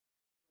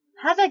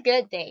Have a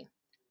good day.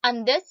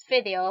 On this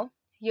video,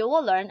 you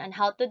will learn on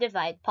how to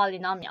divide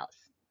polynomials.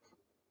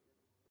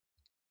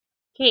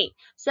 Okay,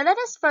 so let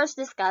us first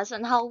discuss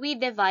on how we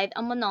divide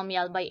a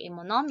monomial by a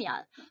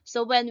monomial.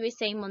 So when we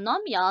say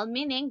monomial,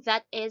 meaning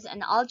that is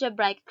an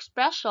algebraic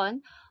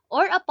expression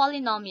or a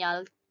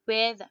polynomial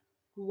with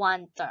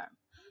one term.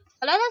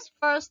 So let us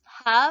first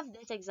have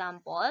this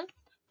example.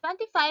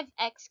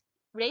 25x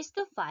raised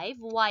to 5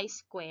 y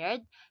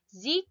squared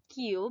z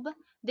cubed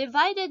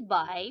divided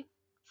by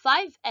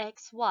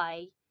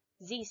 5xy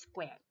z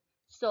squared.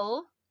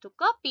 So to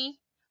copy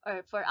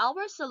or for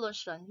our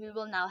solution, we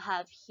will now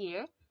have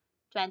here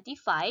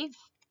 25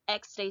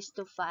 x raised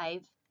to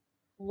 5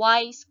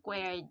 y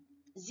squared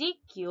z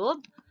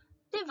cubed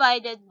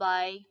divided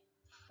by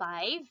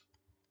 5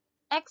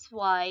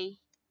 xy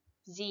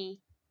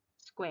z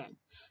squared.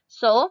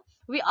 So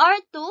we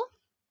are to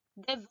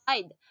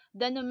divide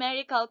the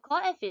numerical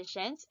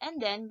coefficients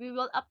and then we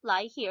will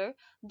apply here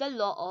the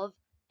law of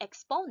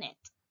exponent.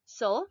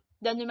 So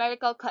the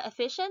numerical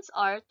coefficients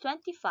are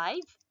 25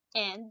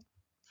 and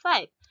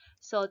 5.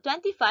 So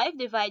 25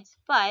 divides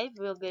 5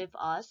 will give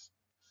us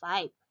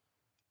 5.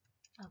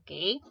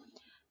 Okay.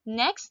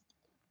 Next,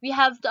 we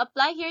have to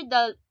apply here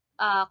the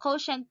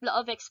quotient law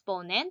of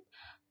exponent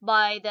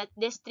by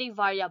these three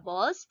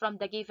variables from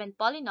the given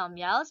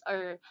polynomials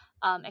or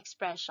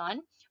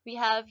expression. We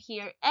have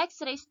here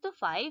x raised to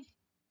 5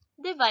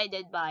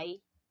 divided by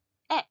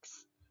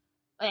x.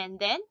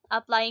 And then,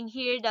 applying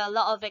here the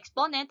law of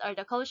exponent or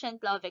the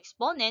quotient law of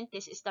exponent,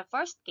 this is the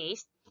first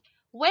case,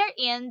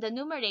 wherein the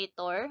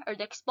numerator or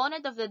the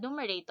exponent of the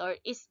numerator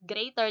is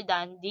greater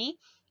than the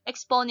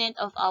exponent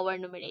of our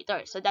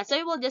numerator. So that's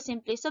why we'll just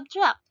simply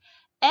subtract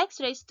x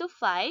raised to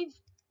 5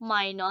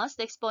 minus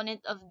the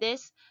exponent of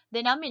this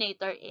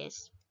denominator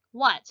is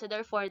 1. So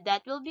therefore,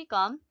 that will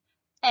become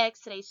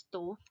x raised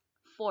to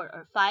 4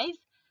 or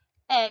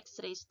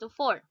 5x raised to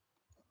 4.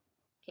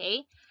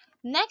 Okay.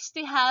 Next,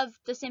 we have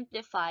to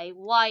simplify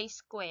y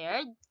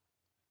squared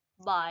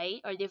by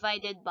or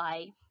divided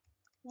by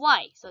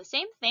y. So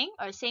same thing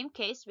or same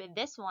case with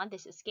this one.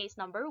 This is case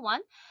number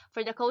 1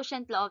 for the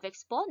quotient law of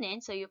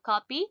exponent. So you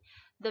copy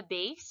the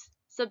base,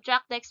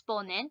 subtract the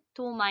exponent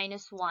 2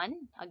 minus 1.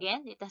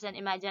 Again, it has an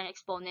imaginary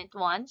exponent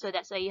 1. So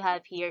that's why you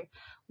have here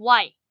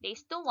y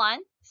raised to 1.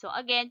 So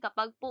again,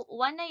 kapag po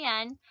 1 na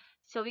yan,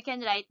 so we can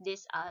write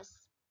this as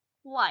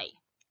y.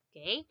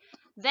 Okay.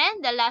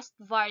 Then the last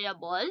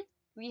variable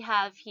we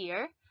have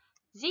here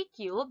z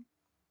cubed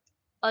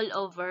all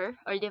over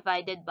or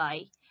divided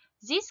by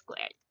z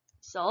squared.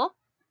 So,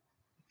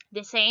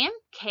 the same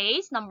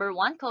case, number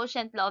 1,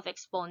 quotient law of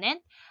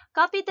exponent.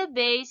 Copy the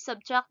base,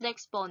 subtract the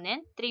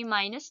exponent. 3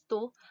 minus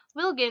 2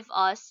 will give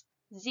us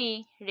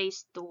z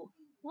raised to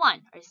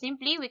 1. Or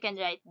simply, we can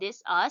write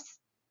this as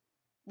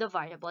the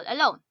variable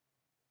alone.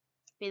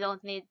 We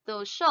don't need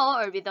to show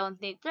or we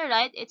don't need to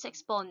write its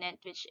exponent,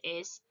 which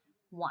is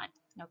 1.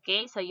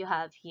 Okay, so you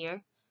have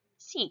here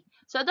c.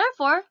 So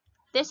therefore,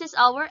 this is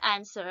our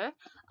answer,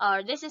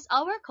 or this is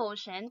our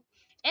quotient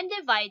in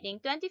dividing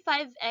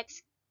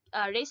 25x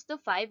raised to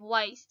 5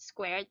 y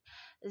squared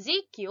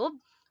z cubed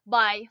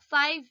by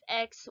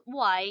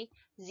 5xy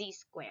z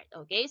squared.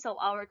 Okay, so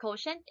our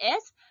quotient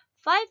is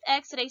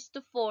 5x raised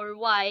to 4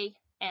 y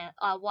and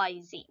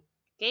yz.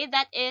 Okay,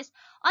 that is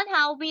on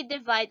how we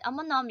divide a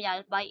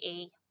monomial by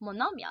a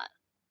monomial.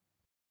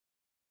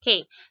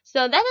 Okay,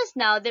 so let us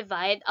now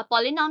divide a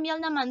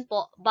polynomial naman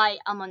po by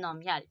a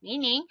monomial,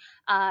 meaning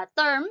a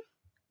term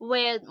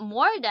with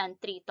more than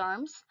 3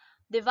 terms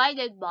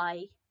divided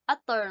by a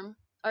term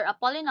or a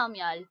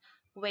polynomial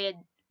with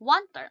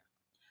 1 term.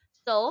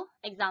 So,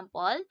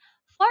 example,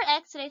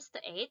 4x raised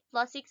to 8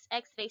 plus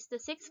 6x raised to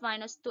 6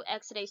 minus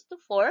 2x raised to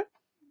 4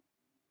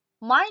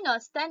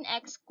 minus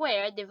 10x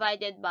squared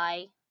divided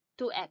by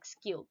 2x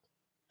cubed.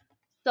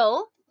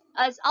 So,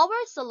 as our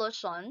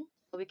solution,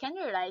 we can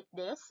rewrite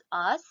this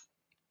as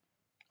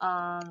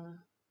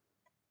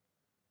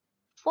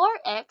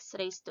 4x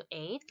raised to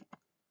 8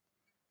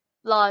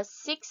 plus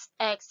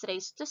 6x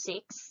raised to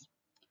 6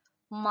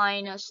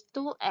 minus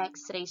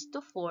 2x raised to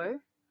 4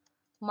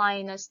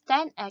 minus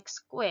 10x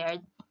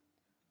squared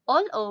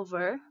all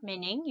over,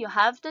 meaning you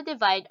have to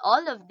divide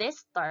all of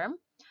this term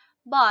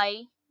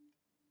by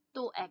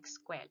 2x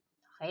squared.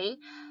 Okay?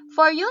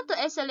 For you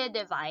to easily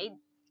divide,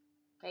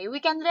 okay, we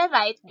can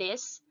rewrite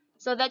this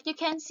so that you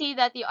can see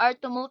that you are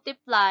to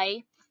multiply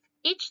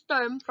each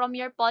term from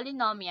your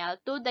polynomial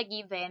to the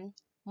given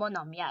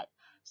monomial.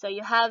 So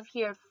you have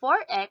here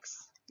 4x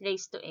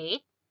raised to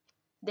 8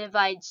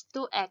 divides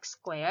 2x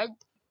squared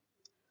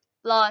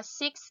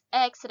plus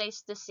 6x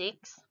raised to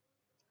 6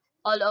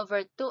 all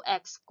over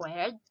 2x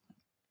squared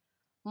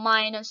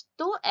minus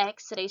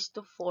 2x raised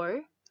to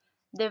 4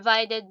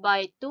 divided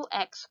by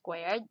 2x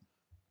squared,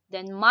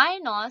 then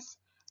minus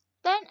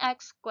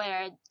 10x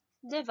squared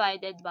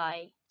divided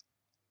by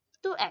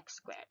 2x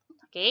squared.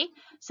 Okay,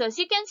 so as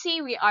you can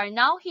see, we are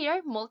now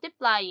here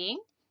multiplying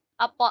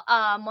a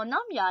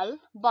monomial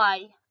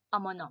by a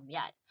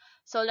monomial.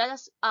 So let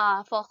us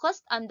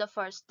focus on the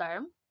first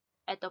term.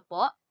 Ito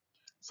po,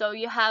 So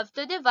you have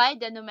to divide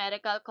the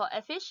numerical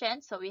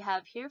coefficient. So we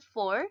have here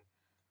 4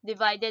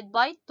 divided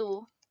by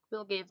 2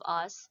 will give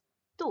us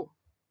 2.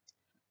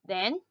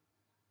 Then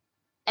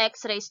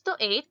x raised to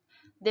 8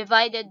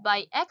 divided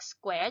by x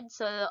squared.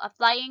 So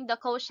applying the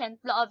quotient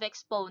law of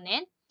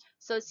exponent.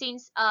 So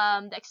since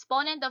the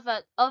exponent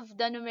of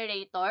the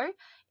numerator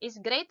is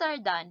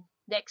greater than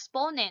the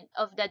exponent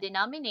of the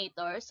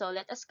denominator, so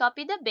let us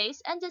copy the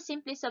base and just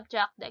simply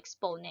subtract the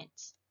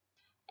exponents.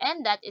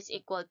 And that is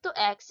equal to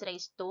x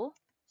raised to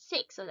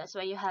 6. So that's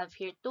why you have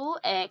here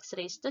 2x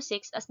raised to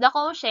 6 as the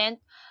quotient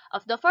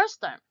of the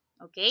first term.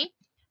 Okay?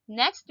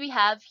 Next, we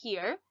have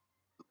here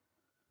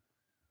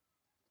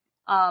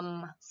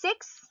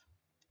 6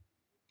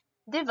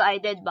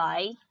 divided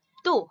by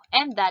 2,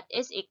 and that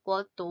is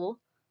equal to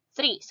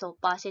 3. So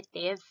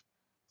positive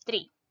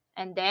 3.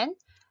 And then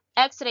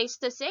x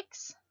raised to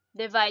 6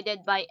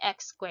 divided by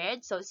x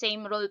squared. So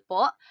same rule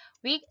po.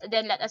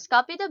 Then let us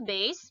copy the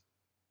base.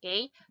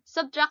 Okay?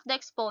 Subtract the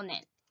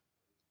exponent.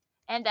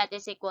 And that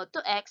is equal to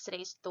x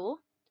raised to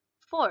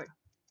 4.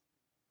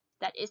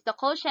 That is the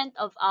quotient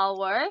of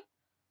our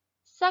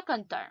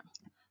second term.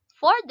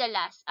 For the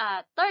last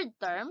third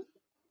term,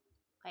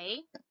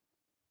 okay?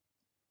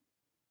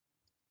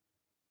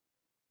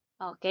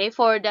 Okay,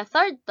 for the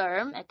third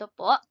term, ito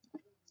po,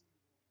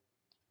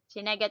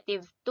 si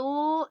negative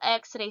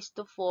 2x raised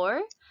to 4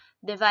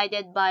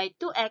 divided by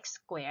 2x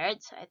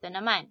squared. So ito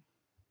naman.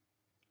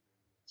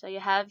 So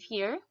you have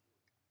here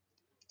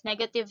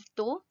negative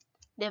 2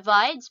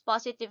 divides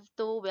positive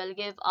 2 will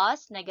give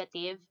us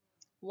negative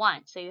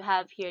 1. So you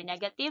have here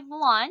negative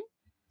 1.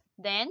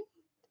 Then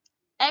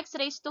x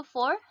raised to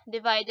 4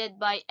 divided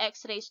by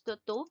x raised to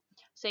 2.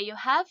 So you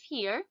have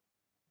here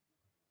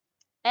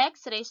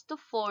x raised to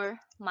 4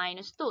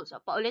 minus 2. So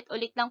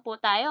paulit-ulit lang po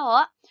tayo.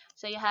 Ho.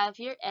 So you have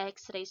here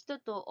x raised to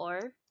 2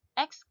 or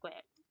x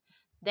squared.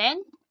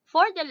 Then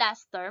for the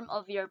last term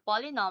of your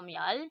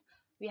polynomial,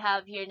 we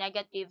have here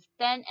negative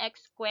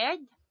 10x squared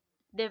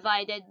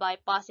divided by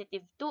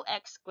positive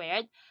 2x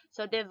squared.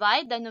 So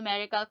divide the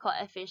numerical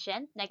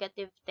coefficient,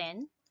 negative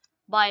 10,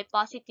 by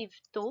positive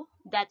 2,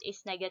 that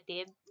is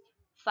negative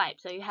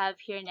 5. So you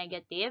have here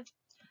negative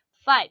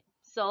 5.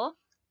 So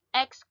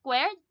x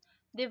squared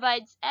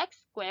divides x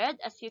squared.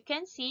 As you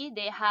can see,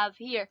 they have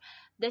here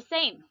the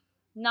same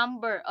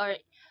number or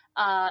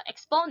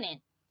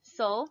exponent.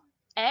 So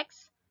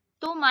x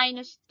 2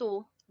 minus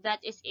 2, that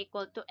is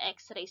equal to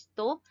x raised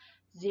to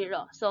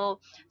 0. So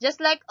just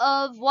like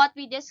of what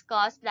we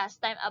discussed last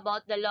time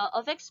about the law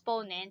of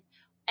exponent,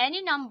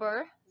 any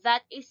number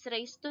that is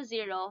raised to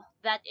 0,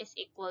 that is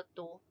equal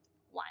to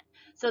 1.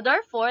 So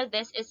therefore,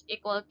 this is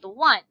equal to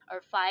 1 or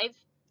 5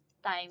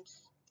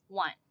 times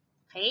 1.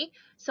 Okay?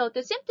 So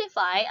to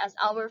simplify as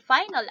our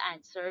final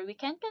answer, we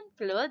can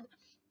conclude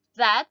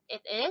that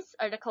it is,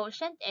 or the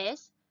quotient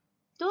is,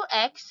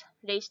 2x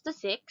raised to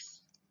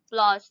 6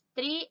 plus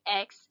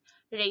 3x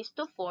raised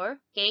to 4.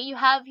 Okay, you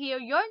have here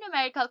your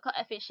numerical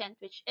coefficient,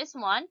 which is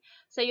 1.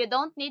 So you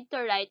don't need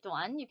to write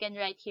 1. You can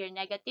write here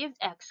negative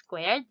x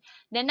squared.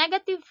 The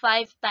negative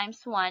 5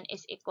 times 1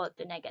 is equal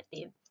to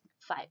negative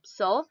 5.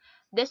 So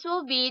this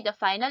will be the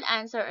final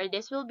answer, or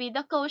this will be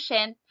the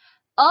quotient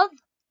of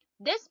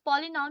this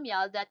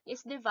polynomial that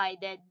is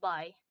divided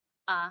by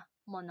a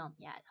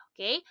monomial.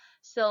 Okay?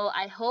 So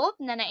I hope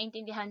na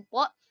naintindihan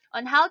po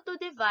on how to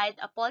divide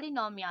a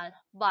polynomial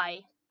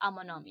by a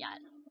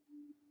monomial.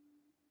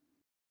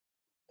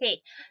 Okay,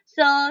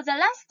 so the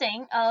last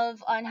thing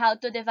on how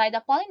to divide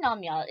a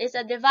polynomial is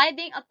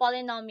dividing a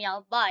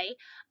polynomial by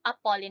a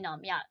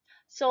polynomial.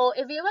 So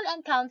if you will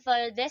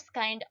encounter this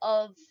kind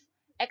of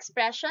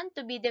expression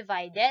to be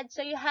divided,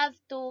 so you have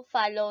to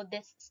follow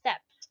these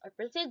steps or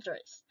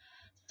procedures.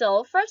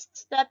 So first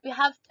step, we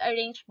have to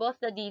arrange both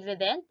the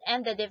dividend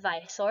and the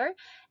divisor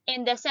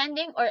in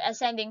descending or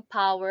ascending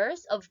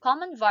powers of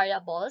common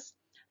variables,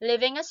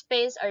 leaving a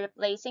space or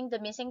replacing the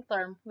missing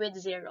term with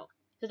 0.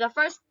 So the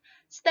first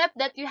step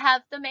that you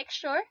have to make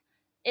sure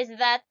is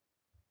that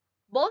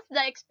both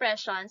the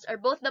expressions or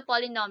both the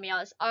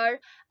polynomials are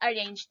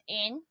arranged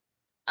in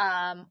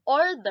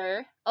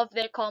order of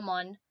their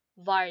common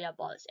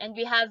variables. And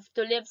we have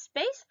to leave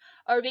space,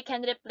 or we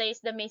can replace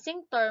the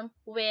missing term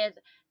with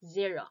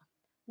 0.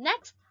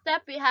 Next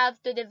step, we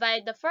have to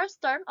divide the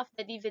first term of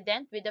the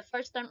dividend with the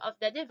first term of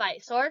the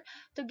divisor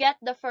to get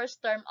the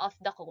first term of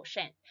the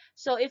quotient.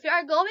 So if you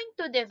are going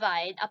to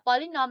divide a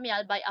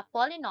polynomial by a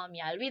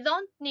polynomial, we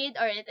don't need,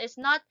 or it is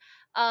not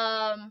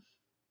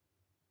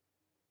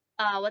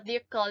what do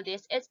you call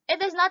this?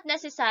 It is not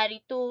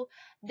necessary to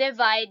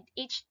divide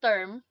each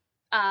term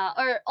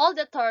or all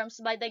the terms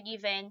by the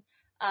given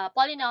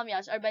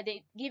polynomials or by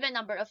the given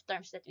number of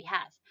terms that we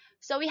have.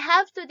 So we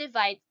have to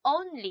divide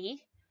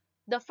only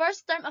the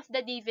first term of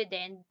the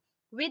dividend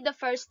with the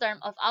first term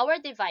of our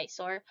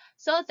divisor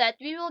so that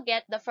we will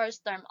get the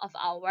first term of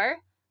our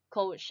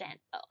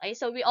quotient. Okay,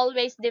 so we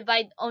always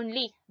divide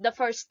only the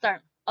first term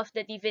of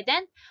the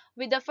dividend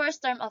with the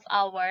first term of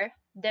our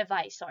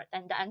divisor.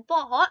 Tandaan po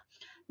ho.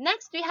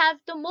 Next, we have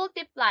to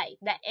multiply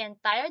the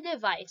entire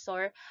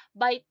divisor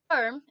by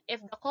term if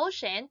the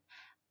quotient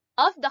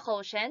of the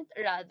quotient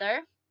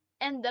rather,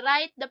 and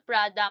write the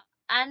product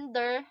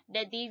under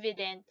the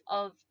dividend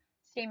of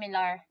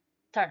similar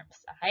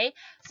terms. Okay?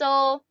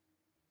 So,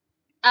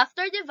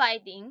 after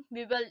dividing,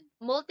 we will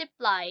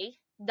multiply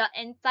the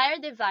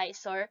entire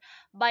divisor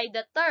by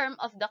the term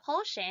of the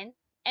quotient,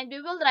 and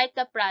we will write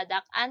the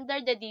product under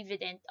the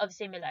dividend of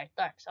similar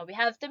terms. So we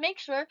have to make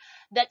sure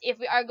that if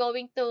we are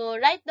going to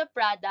write the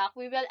product,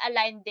 we will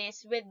align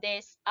this with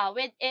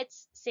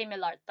its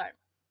similar term.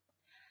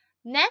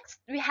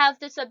 Next, we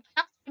have to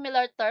subtract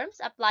similar terms,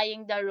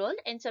 applying the rule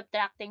in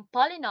subtracting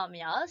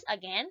polynomials.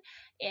 Again,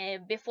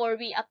 before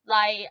we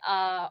apply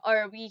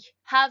or we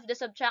have the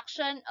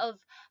subtraction of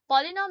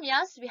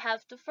polynomials, we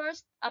have to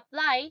first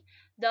apply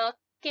the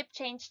keep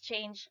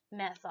change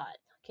method.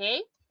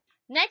 Okay.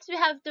 Next, we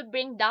have to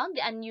bring down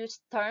the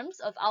unused terms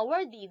of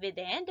our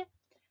dividend.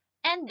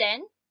 And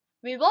then,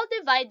 we will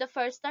divide the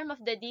first term of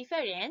the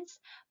difference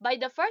by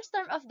the first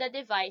term of the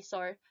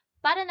divisor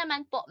para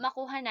naman po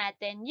makuha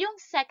natin yung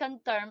second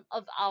term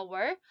of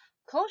our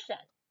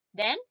quotient.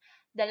 Then,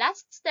 the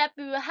last step,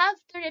 we will have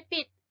to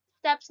repeat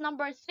steps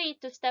number 3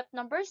 to step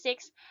number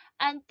 6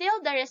 until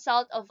the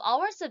result of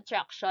our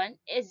subtraction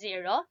is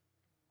 0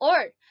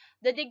 or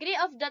the degree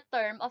of the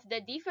term of the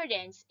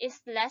difference is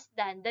less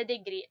than the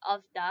degree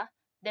of the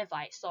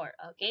divisor.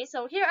 Okay,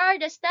 so here are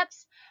the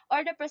steps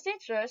or the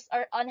procedures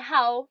or on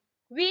how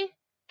we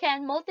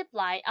can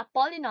multiply a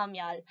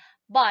polynomial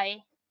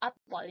by a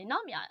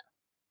polynomial.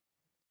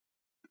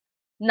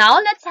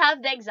 Now let's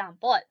have the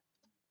example.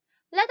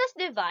 Let us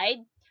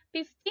divide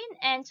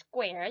 15n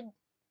squared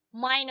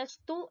minus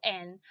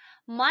 2n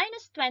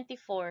minus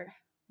 24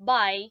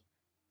 by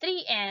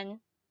 3n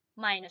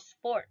minus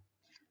 4.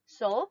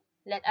 So,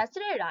 let us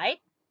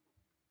rewrite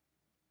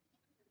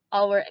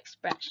our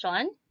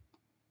expression.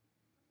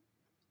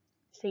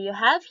 So you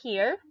have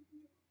here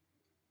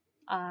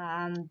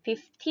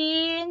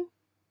 15,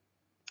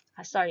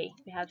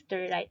 we have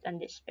to write on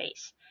this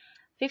space.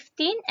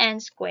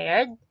 15n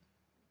squared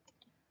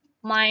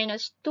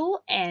minus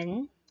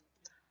 2n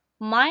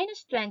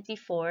minus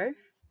 24,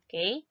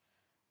 okay,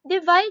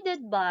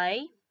 divided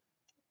by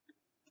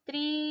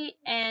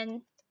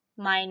 3n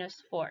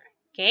minus 4.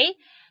 Okay,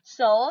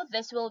 so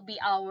this will be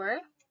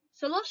our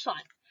solution.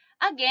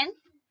 Again,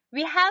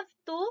 we have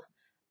to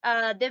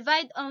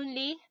divide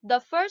only the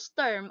first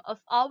term of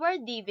our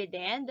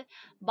dividend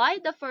by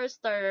the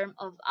first term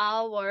of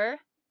our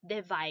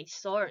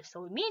divisor.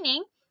 So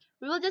meaning,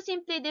 we will just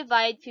simply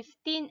divide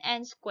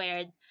 15n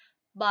squared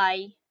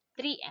by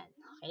 3n.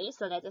 Okay,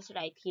 so let us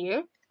write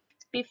here.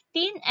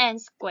 15n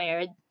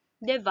squared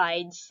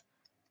divides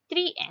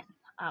 3n.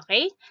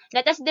 Okay,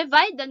 let us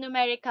divide the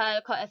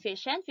numerical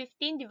coefficient.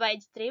 15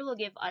 divides 3 will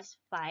give us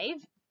 5.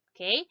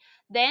 Okay,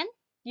 then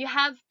you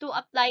have to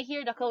apply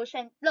here the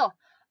quotient law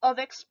of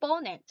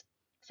exponent.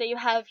 So you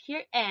have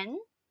here n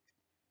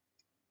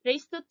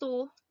raised to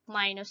 2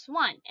 minus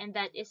 1, and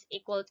that is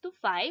equal to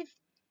 5,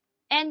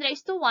 n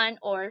raised to 1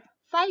 or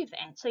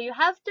 5n. So you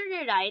have to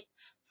rewrite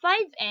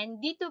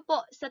 5n dito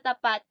po sa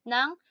tapat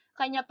ng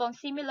kanya pong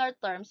similar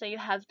term. So you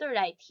have to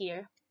write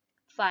here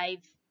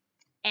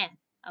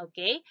 5n.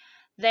 Okay?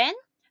 Then,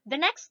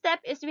 the next step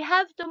is we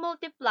have to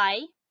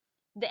multiply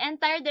the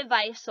entire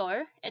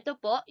divisor. Ito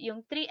po,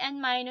 yung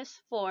 3n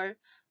minus 4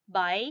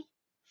 by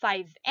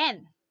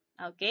 5n.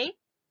 Okay?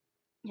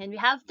 And we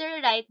have to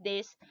write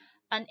this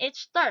on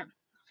each term.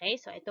 Okay?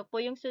 So, ito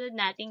po yung sunod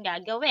natin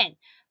gagawin.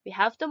 We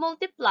have to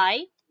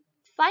multiply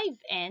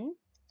 5n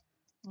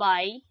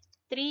by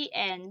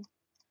 3n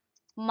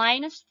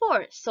minus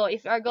 4. So,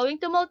 if we are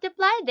going to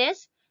multiply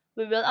this,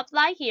 we will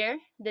apply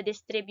here the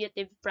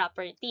distributive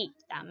property.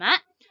 Tama?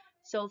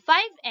 So,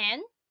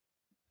 5n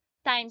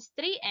times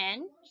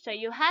 3n. So,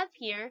 you have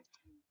here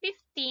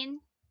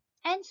 15n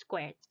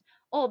squared.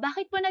 Oh,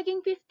 bakit po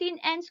naging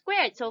 15n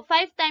squared? So,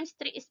 5 times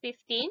 3 is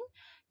 15.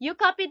 You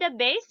copy the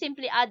base,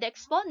 simply add the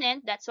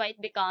exponent. That's why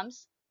it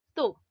becomes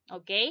 2.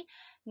 Okay?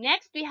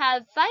 Next, we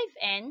have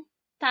 5n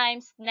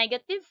times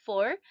negative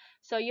 4.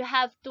 So, you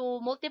have to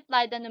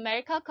multiply the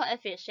numerical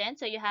coefficient.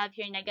 So, you have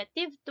here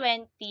negative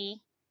 20n.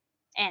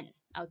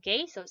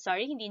 Okay? So,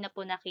 sorry, hindi na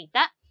po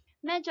nakita.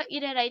 Medyo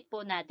i-rewrite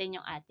po natin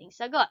yung ating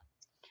sagot.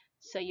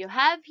 So, you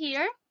have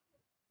here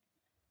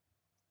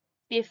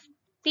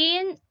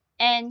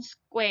 15n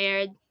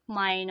squared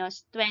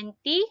minus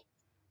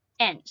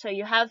 20n. So,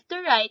 you have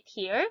to write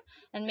here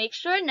and make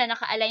sure na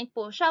naka-align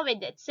po siya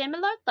with its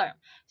similar term.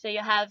 So, you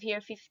have here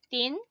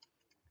 15n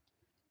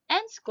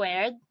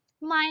squared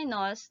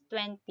minus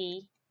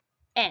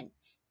 20n.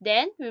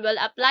 Then, we will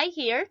apply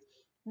here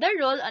the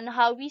rule on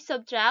how we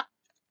subtract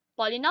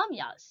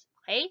polynomials.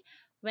 Okay?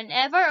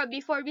 Whenever or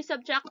before we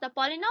subtract the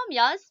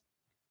polynomials,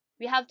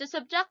 we have to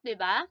subtract,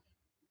 diba?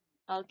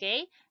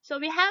 Okay? So,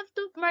 we have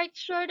to make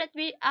sure that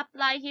we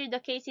apply here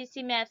the KCC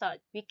method.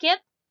 We keep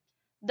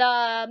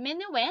the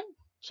minuend,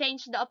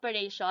 change the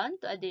operation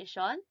to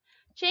addition,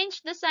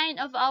 change the sign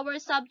of our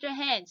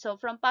subtrahend. So,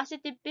 from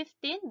positive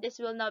 15,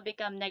 this will now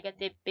become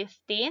negative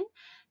 15.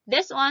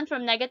 This one,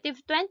 from negative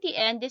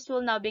 20n, this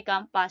will now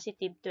become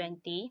positive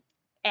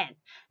 20n.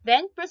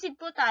 Then,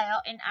 proceed po tayo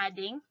in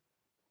adding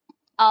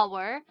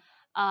our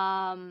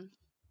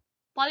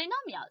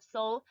polynomial.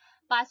 So,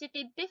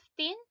 positive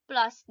 15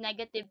 plus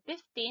negative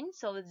 15.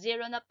 So,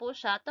 0 na po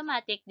siya.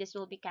 Automatic, this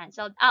will be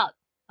canceled out.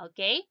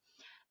 Okay?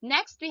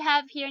 Next, we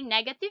have here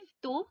negative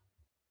 2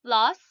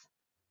 plus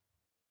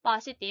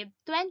positive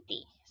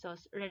 20. So,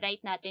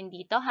 rewrite natin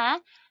dito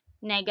ha.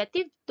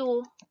 Negative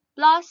 2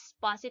 plus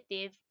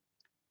positive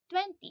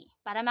 20.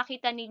 Para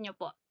makita ninyo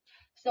po.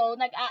 So,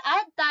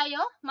 nag-a-add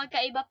tayo.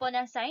 Magkaiba po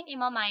ng sign,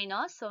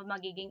 ima-minus. So,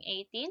 magiging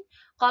 18.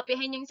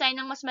 Kopyahin yung sign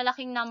ng mas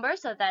malaking number.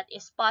 So, that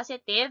is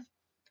positive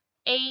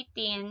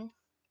 18n.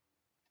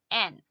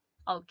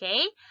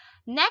 Okay?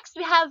 Next,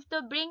 we have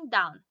to bring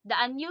down the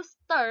unused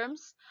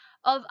terms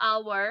of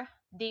our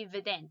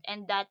dividend.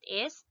 And that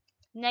is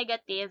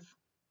negative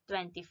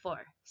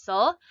 24.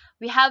 So,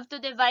 we have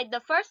to divide the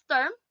first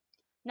term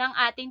ng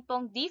ating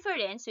pong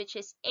difference, which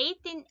is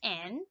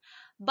 18n,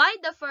 by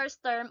the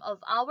first term of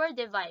our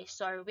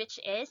divisor, which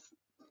is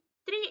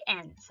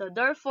 3n. So,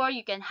 therefore,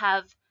 you can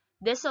have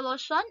this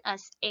solution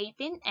as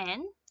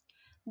 18n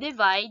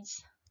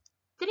divides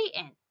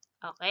 3n.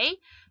 Okay?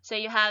 So,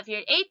 you have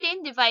here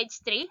 18 divides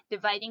 3.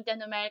 Dividing the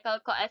numerical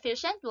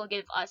coefficient will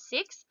give us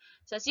 6.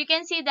 So, as you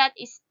can see, that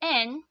is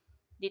n.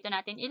 Dito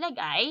natin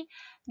ilagay,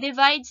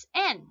 divides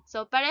n.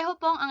 So, pareho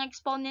pong ang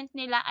exponent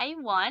nila ay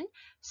 1.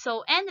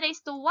 So, n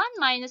raised to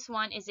 1 minus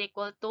 1 is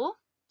equal to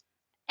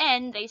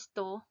n raised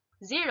to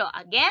 0.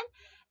 Again,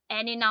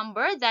 any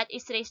number that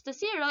is raised to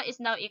 0 is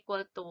now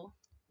equal to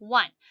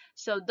 1.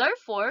 So,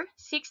 therefore,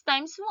 6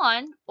 times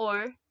 1,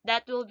 or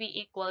that will be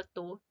equal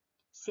to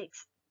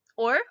 6,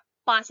 or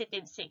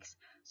positive 6.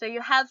 So, you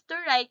have to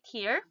write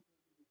here,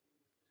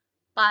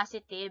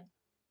 positive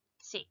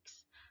 6.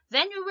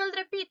 Then, we will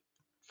repeat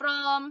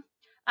from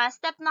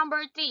step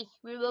number 3.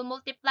 We will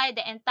multiply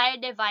the entire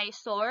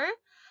divisor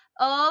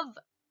of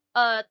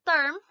a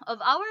term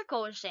of our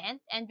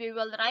quotient, and we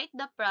will write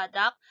the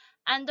product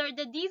under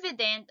the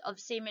dividend of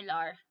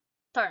similar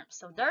terms.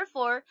 So,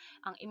 therefore,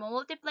 ang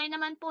i-multiply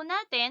naman po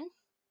natin,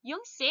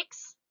 yung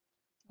 6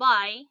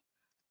 by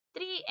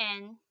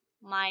 3n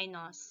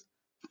minus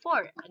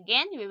 4.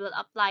 Again, we will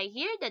apply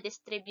here the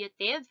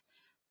distributive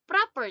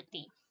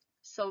property.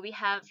 So, we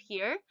have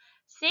here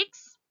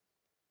 6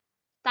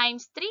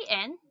 times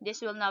 3n, this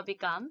will now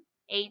become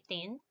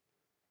 18n.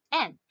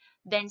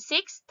 Then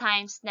 6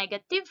 times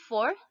negative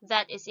 4,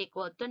 that is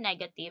equal to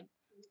negative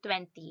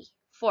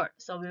 24.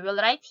 So we will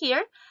write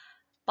here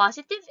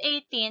positive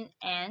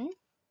 18n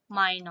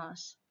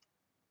minus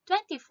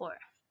 24.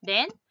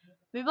 Then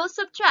we will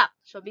subtract.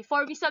 So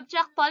before we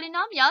subtract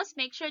polynomials,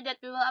 make sure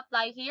that we will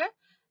apply here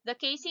the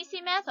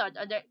KCC method,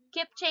 or the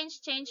keep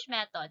change change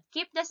method.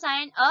 Keep the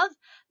sign of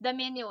the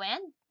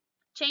minuend,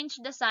 change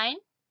the sign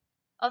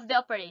of the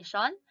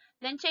operation,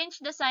 then change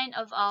the sign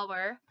of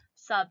our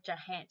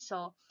subtrahend.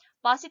 So,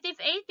 positive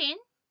 18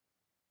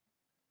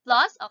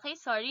 plus,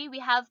 we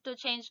have to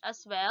change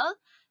as well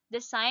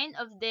the sign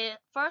of the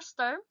first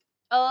term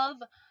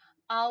of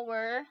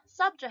our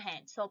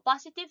subtrahend. So,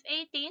 positive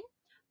 18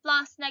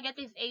 plus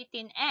negative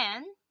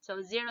 18n.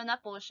 So, 0 na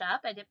po siya.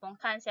 Pwede pong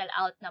cancel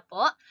out na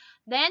po.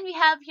 Then, we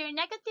have here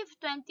negative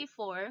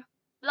 24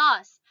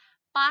 plus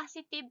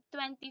positive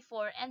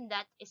 24, and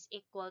that is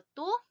equal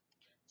to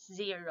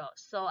 0.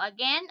 So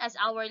again, as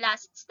our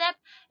last step,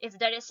 if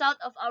the result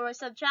of our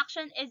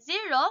subtraction is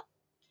 0,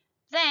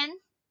 then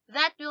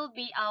that will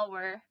be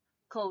our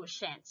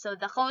quotient. So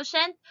the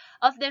quotient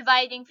of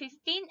dividing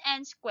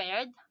 15n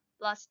squared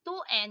plus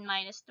 2n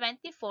minus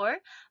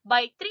 24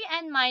 by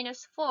 3n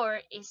minus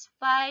 4 is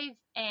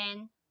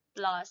 5n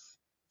plus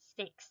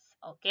 6.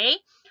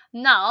 Okay?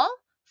 Now,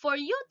 for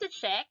you to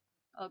check,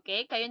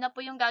 okay, kayo na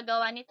po yung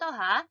gagawa nito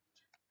ha,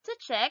 to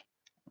check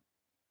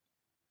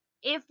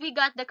if we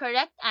got the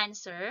correct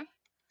answer,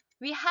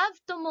 we have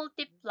to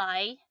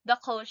multiply the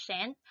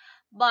quotient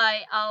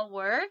by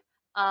our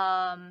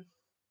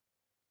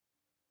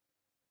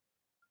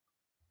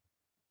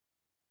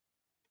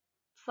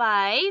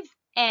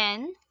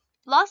 5n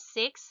plus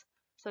 6.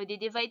 So,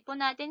 di-divide po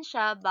natin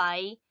siya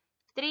by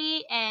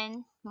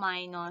 3n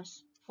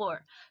minus 4.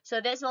 So,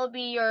 this will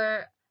be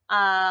your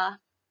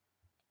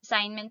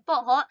assignment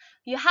po.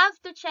 You have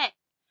to check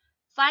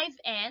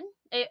 5n,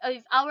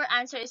 if our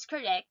answer is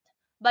correct,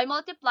 by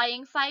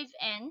multiplying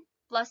 5n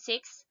plus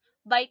 6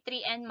 by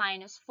 3n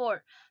minus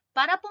 4.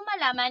 Para po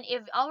malaman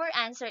if our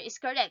answer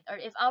is correct or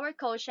if our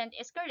quotient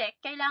is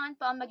correct, kailangan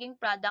po ang maging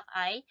product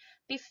ay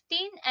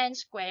 15n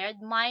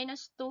squared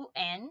minus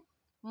 2n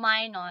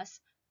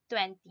minus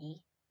 24.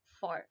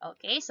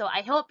 Okay? So,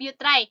 I hope you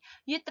try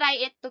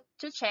it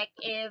to check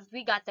if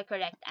we got the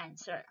correct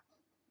answer.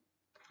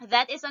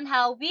 That is on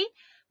how we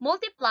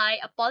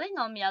multiply a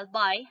polynomial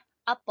by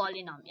a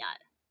polynomial.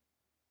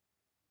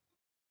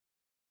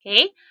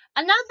 Okay,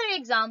 another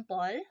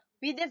example,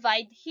 we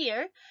divide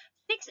here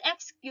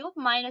 6x cubed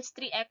minus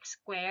 3x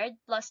squared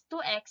plus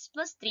 2x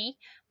plus 3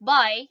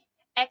 by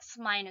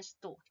x minus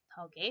 2.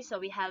 Okay,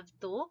 so we have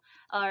 2,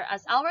 or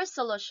as our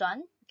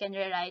solution, we can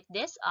rewrite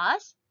this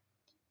as,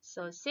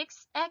 so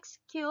 6x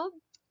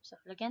cubed, so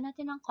lagyan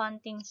natin ng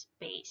konting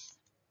space.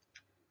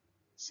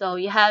 So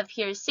you have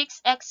here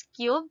 6x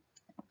cubed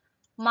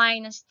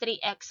minus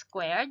 3x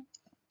squared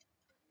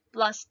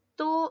plus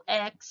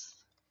 2x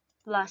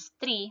plus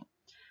 3.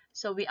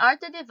 So we are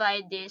to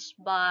divide this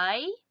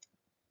by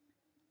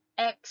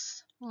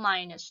x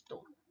minus 2.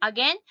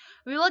 Again,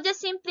 we will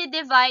just simply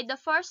divide the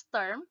first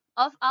term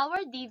of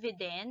our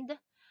dividend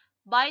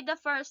by the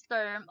first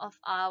term of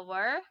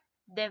our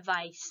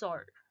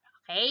divisor.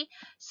 Okay?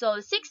 So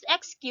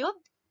 6x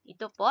cubed,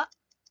 ito po,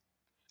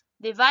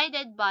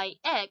 divided by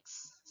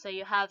x. So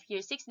you have here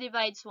 6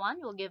 divides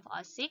 1 will give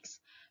us 6.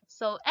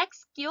 So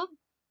x cubed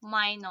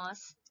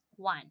minus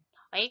 1.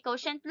 Okay,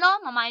 quotient law,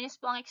 ma-minus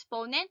po ang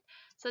exponent.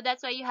 So that's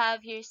why you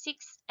have here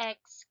 6x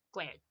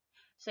squared.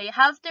 So you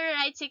have to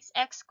write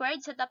 6x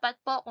squared sa tapat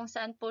po kung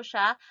saan po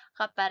siya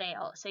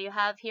kapareho. So you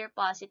have here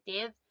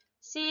positive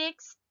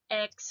 6x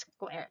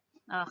squared.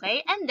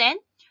 Okay, and then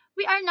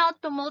we are now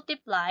to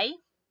multiply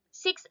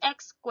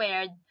 6x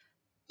squared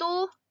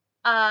to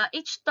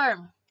each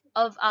term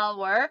of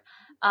our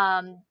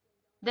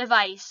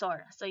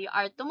divisor. So you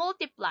are to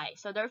multiply.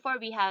 So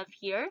therefore, we have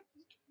here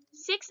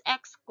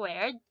 6x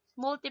squared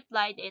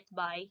multiplied it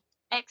by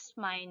x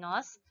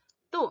minus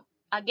 2.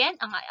 Again,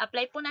 ang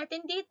apply po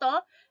natin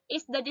dito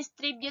is the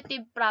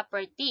distributive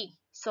property.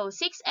 So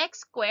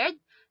 6x squared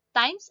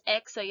times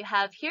x. So you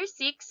have here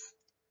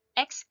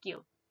 6x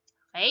cubed.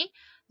 Okay?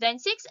 Then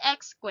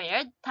 6x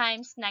squared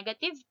times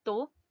negative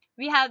 2.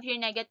 We have here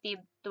negative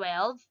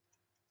 12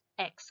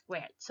 x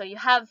squared. So you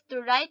have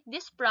to write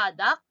this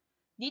product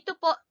dito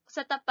po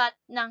sa tapat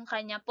ng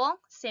kanya pong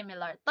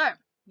similar term.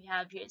 We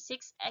have here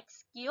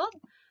 6x cubed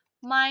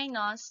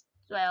minus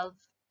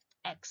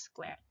 12x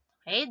squared.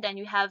 Okay, then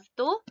we have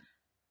to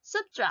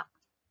subtract.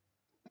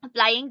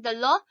 Applying the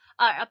law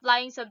or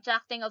applying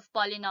subtracting of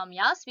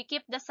polynomials, we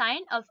keep the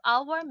sign of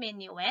our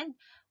minuend.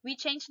 We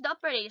change the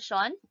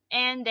operation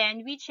and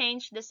then we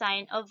change the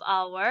sign of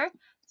our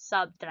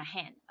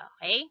subtrahend.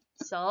 Okay,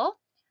 so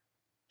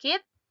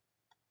keep,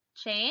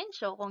 change.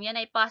 So, kung yan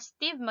ay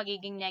positive,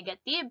 magiging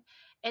negative.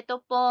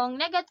 Ito pong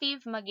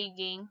negative,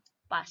 magiging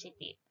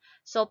positive.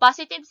 So,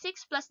 positive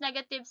 6 plus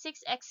negative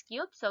 6x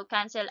cubed. So,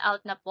 cancel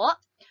out na po.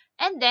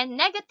 And then,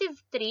 negative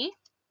 3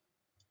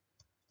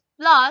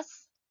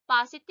 plus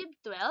positive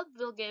 12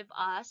 will give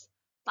us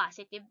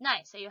positive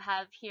 9. So, you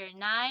have here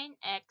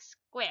 9x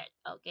squared.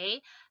 Okay?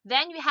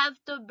 Then, we have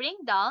to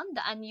bring down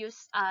the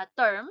unused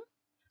term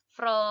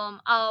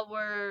from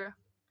our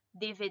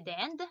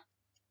dividend.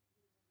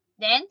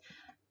 Then,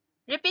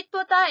 repeat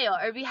po tayo,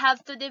 or we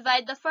have to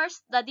divide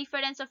the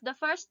difference of the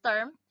first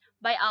term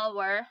by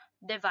our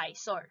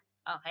divisor.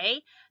 Okay?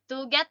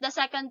 To get the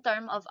second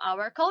term of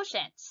our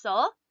quotient.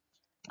 So,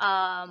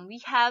 we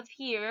have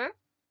here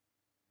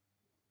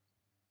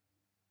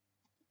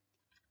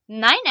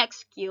 9x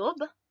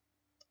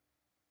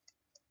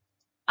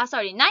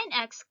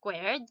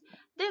squared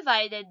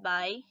divided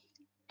by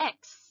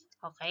x.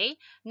 Okay?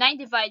 9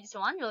 divides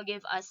 1 will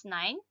give us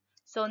 9.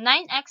 So,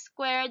 9x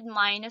squared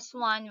minus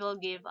 1 will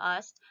give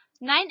us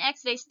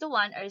 9x raised to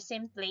 1 or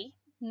simply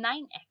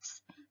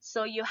 9x.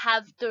 So, you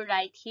have to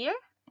write here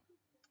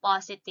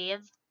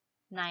positive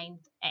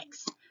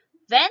 9x.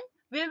 Then,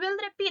 we will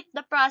repeat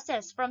the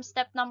process from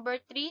step number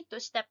 3 to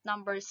step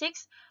number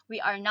 6. We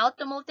are now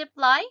to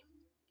multiply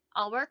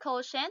our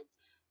quotient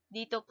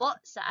dito po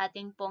sa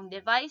ating pong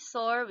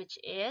divisor, which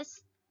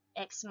is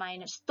x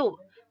minus 2.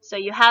 So,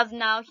 you have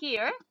now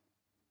here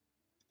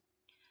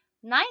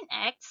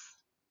 9x.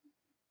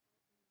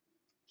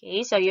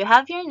 Okay, so you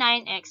have here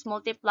 9x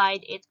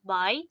multiplied it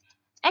by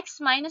x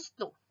minus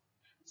 2.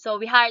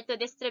 So we have to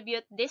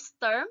distribute this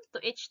term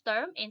to each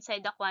term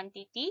inside the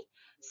quantity.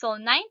 So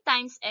 9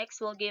 times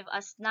x will give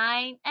us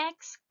 9x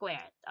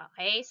squared.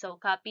 Okay, so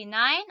copy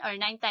 9 or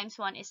 9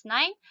 times 1 is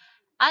 9.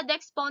 Add the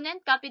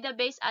exponent, copy the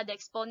base, add the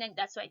exponent.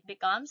 That's why it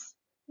becomes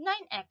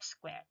 9x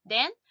squared.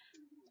 Then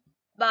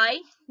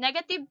by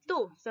negative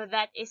 2. So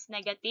that is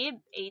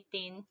negative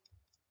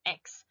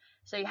 18x.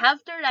 So you have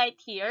to write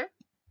here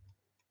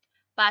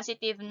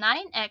positive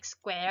 9x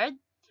squared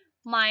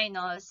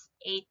minus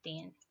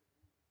 18x.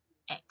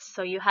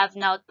 So you have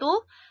now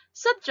to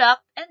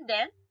subtract, and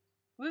then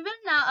we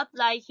will now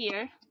apply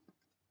here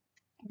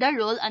the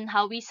rule on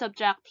how we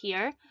subtract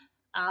here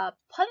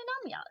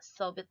polynomials.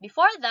 So but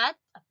before that,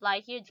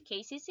 apply here the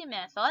KCC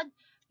method.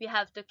 We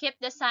have to keep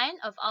the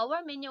sign of our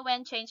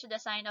minuend, change the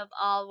sign of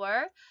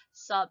our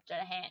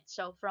subtrahend.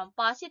 So from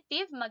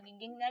positive,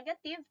 magiging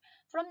negative.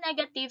 From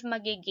negative,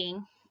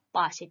 magiging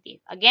positive.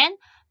 Again,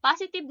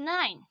 positive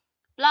 9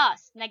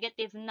 plus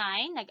negative 9,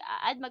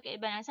 nag-a-add,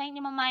 magkaiba ng sign,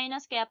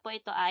 ima-minus, kaya po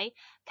ito ay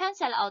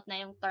cancel out na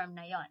yung term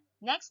na yon.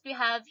 Next, we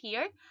have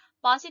here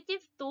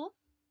positive 2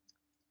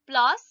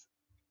 plus,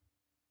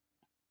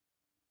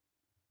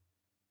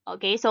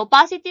 okay, so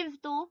positive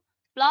 2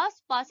 plus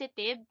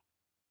positive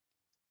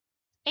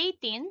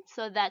 18,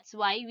 so that's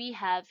why we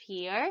have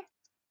here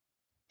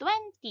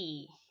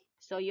 20.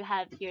 So you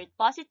have here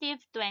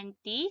positive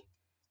 20x.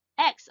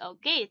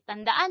 Okay,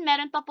 tandaan,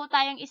 meron pa po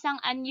tayong isang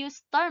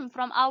unused term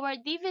from our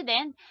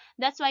dividend.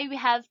 That's why we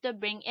have to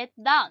bring it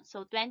down.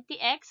 So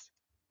 20x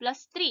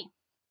plus 3.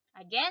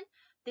 Again,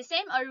 the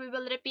same, or we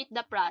will repeat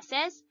the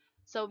process.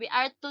 So we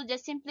are to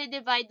just simply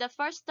divide the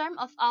first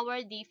term of our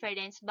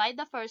difference by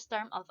the first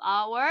term of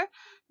our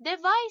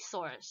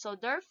divisor. So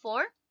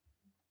therefore,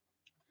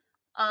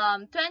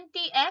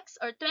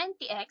 20x or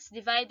 20x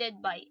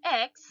divided by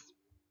x,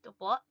 ito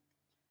po,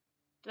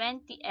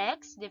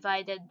 20x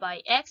divided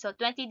by x. So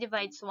 20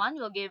 divides 1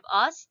 will give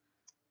us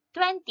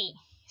 20.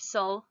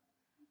 So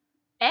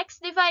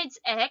x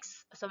divides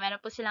x. So meron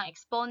po silang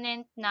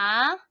exponent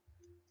na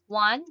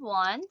 1,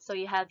 1. So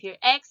you have here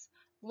x.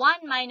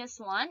 1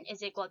 minus 1 is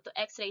equal to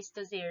x raised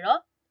to 0.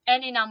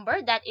 Any number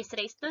that is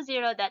raised to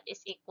 0 that is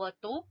equal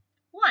to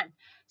 1.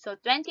 So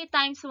 20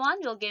 times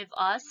 1 will give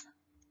us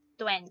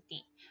 20.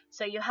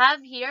 So you have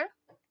here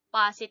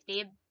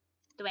positive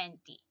 20.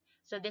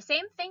 So the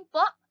same thing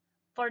po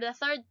for the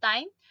third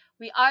time.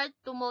 We are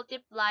to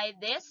multiply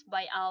this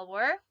by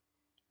our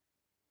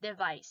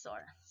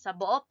divisor. Sa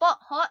buo po,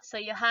 ho. So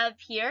you have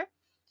here,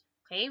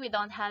 okay, we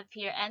don't have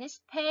here any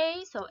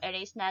space. So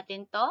erase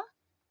natin to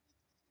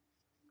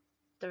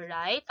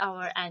write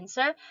our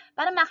answer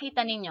para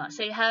makita ninyo.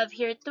 So you have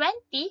here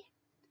 20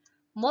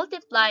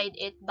 multiplied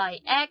it by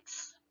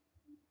x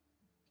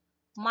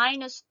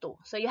minus 2.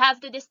 So you have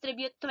to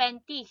distribute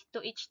 20 to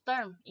each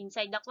term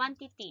inside the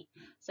quantity.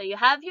 So you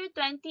have here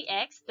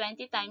 20x,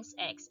 20 times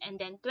x, and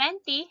then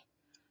 20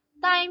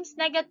 times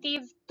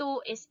negative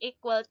 2 is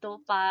equal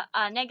to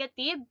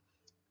negative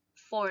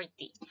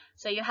 40.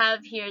 So you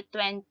have here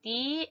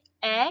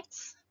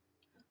 20x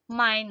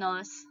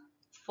minus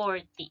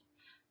 40.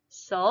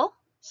 So,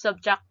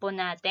 subtract po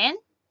natin.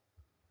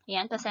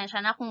 Yan,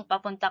 pasensya na kung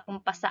papunta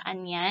kung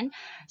pasaan yan.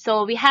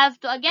 So, we have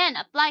to again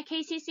apply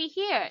KCC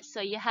here.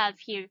 So, you have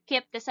here,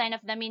 keep the sign of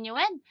the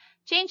minuend.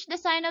 Change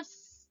the sign of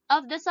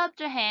the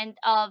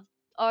subtrahend or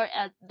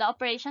the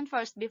operation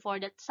first before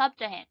the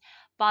subtrahend.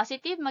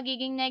 Positive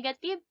magiging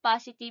negative,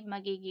 positive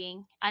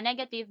magiging,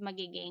 negative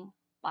magiging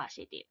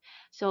positive.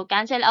 So,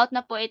 cancel out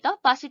na po ito.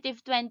 Positive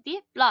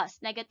 20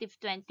 plus negative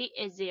 20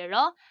 is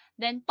 0.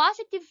 Then,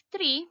 positive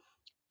 3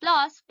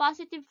 plus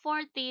positive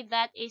 40,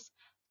 that is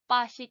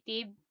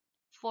positive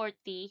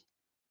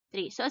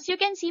 43. So, as you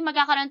can see,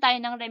 magkakaroon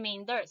tayo ng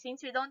remainder. Since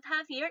we don't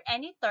have here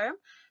any term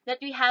that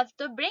we have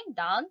to bring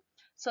down,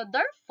 so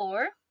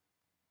therefore,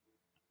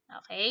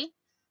 okay,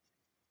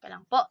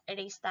 lang po,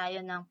 erase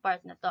tayo ng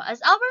part na to.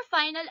 As our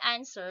final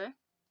answer,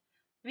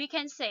 we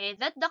can say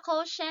that the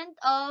quotient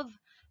of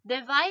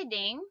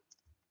dividing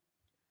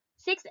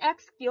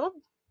 6x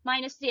cubed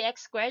minus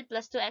 3x squared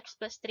plus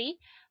 2x plus 3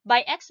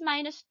 by x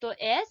minus 2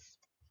 is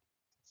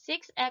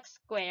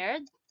 6x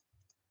squared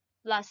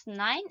plus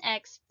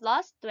 9x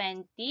plus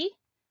 20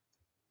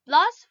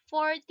 plus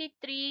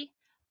 43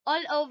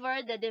 all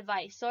over the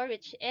divisor,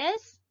 which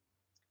is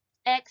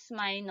x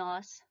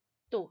minus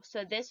 2.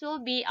 So this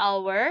will be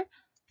our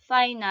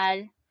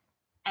final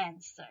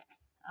answer.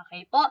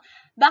 Okay po.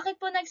 Bakit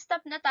po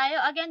nag-stop na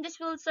tayo? Again, this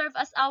will serve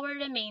as our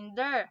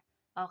remainder.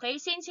 Okay,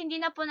 since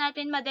hindi na po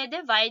natin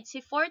made-divide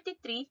si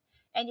 43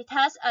 and it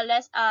has a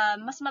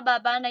mas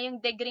mababa na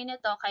yung degree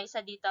nito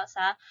kaysa dito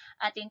sa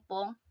ating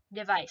pong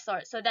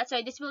divisor. So that's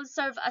why this will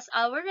serve as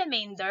our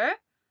remainder,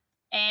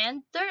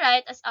 and to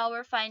write as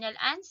our final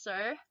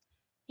answer,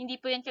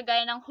 hindi po yan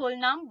kagaya ng whole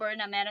number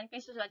na meron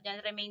kayong susunod yan,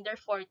 remainder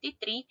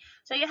 43.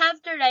 So you have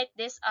to write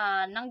this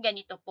ng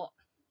ganito po,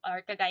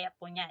 or kagaya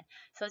po niyan.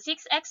 So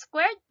 6x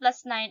squared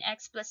plus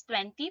 9x plus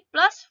 20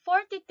 plus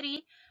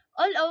 43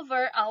 all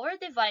over our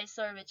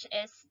divisor, which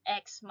is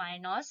x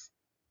minus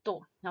 2.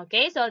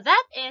 Okay, so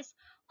that is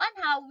on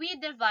how we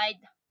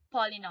divide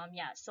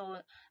polynomials.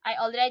 So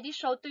I already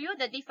showed to you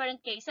the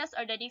different cases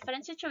or the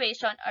different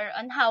situation or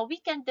on how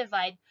we can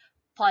divide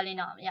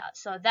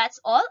polynomials. So that's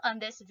all on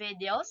this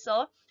video.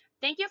 So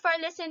thank you for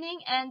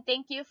listening and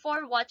thank you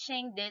for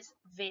watching this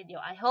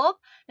video. I hope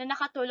na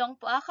nakatulong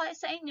po ako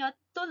sa inyo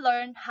to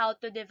learn how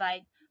to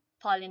divide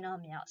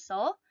polynomials.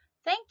 So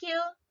thank you.